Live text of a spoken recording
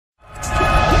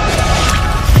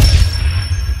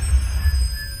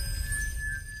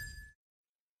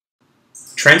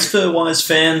Transferwise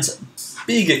fans,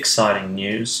 big exciting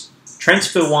news.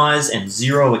 Transferwise and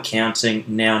Xero accounting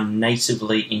now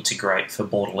natively integrate for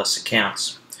borderless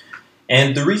accounts.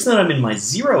 And the reason that I'm in my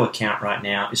Xero account right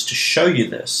now is to show you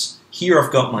this. Here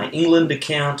I've got my England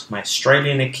account, my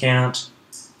Australian account,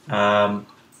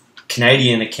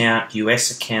 Canadian account,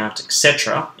 US account,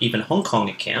 etc., even Hong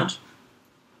Kong account.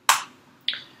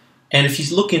 And if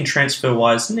you look in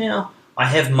Transferwise now, I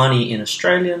have money in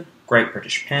Australian, Great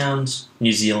British Pounds,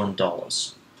 New Zealand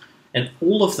dollars. And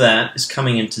all of that is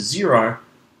coming into Xero.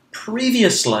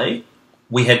 Previously,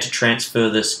 we had to transfer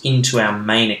this into our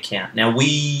main account. Now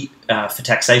we, for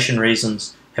taxation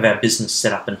reasons, have our business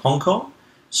set up in Hong Kong.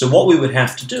 So what we would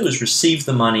have to do is receive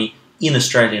the money in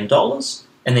Australian dollars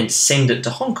and then send it to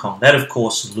Hong Kong. That, of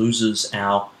course, loses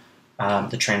our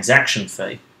the transaction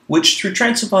fee, which through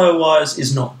Transferwise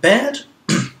is not bad,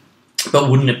 but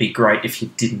wouldn't it be great if you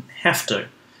didn't have to?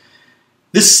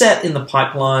 This sat in the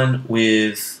pipeline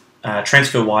with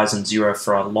Transferwise and Xero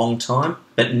for a long time,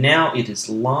 but now it is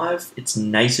live, it's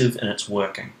native, and it's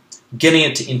working. Getting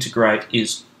it to integrate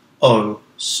is oh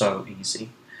so easy.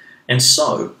 And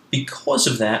so, because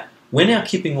of that, we're now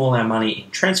keeping all our money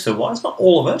in Transferwise, not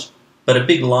all of it, but a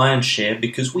big lion's share,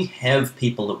 because we have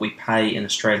people that we pay in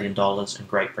Australian dollars and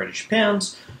Great British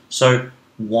Pounds, so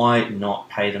why not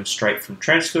pay them straight from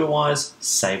Transferwise,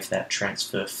 save that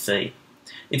transfer fee?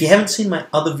 If you haven't seen my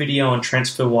other video on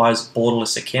Transferwise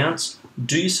borderless accounts,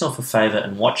 do yourself a favour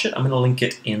and watch it. I'm going to link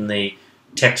it in the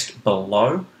text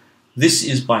below. This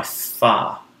is by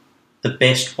far the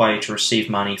best way to receive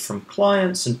money from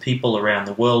clients and people around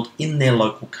the world in their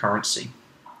local currency.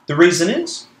 The reason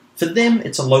is, for them,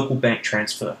 it's a local bank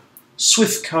transfer.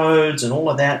 SWIFT codes and all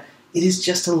of that, it is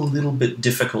just a little bit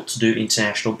difficult to do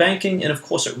international banking, and of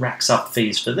course it racks up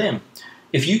fees for them.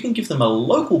 If you can give them a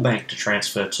local bank to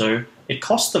transfer to, it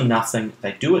costs them nothing,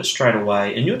 they do it straight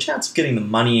away, and your chance of getting the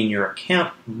money in your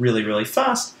account really, really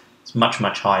fast is much,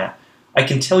 much higher. I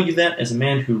can tell you that as a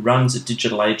man who runs a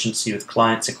digital agency with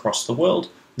clients across the world,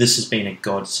 this has been a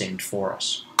godsend for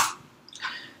us.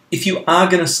 If you are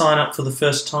going to sign up for the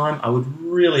first time, I would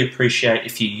really appreciate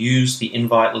if you use the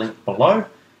invite link below.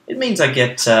 It means I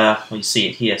get, well, you see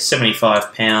it here,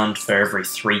 £75 for every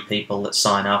 3 people that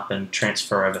sign up and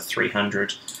transfer over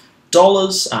 $300.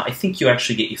 I think you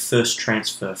actually get your first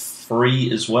transfer free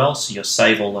as well, so you'll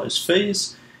save all those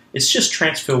fees. It's just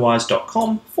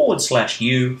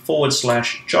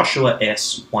transferwise.com/u/Joshua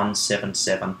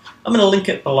S177. I'm going to link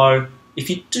it below. If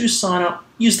you do sign up,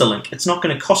 use the link. It's not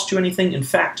going to cost you anything. In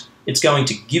fact, it's going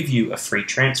to give you a free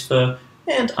transfer,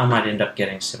 and I might end up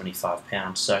getting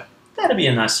 £75. So that'd be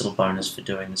a nice little bonus for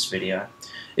doing this video.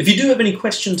 If you do have any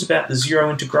questions about the Xero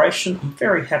integration, I'm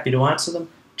very happy to answer them.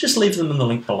 Just leave them in the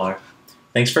link below.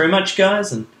 Thanks very much,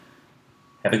 guys, and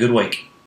have a good week.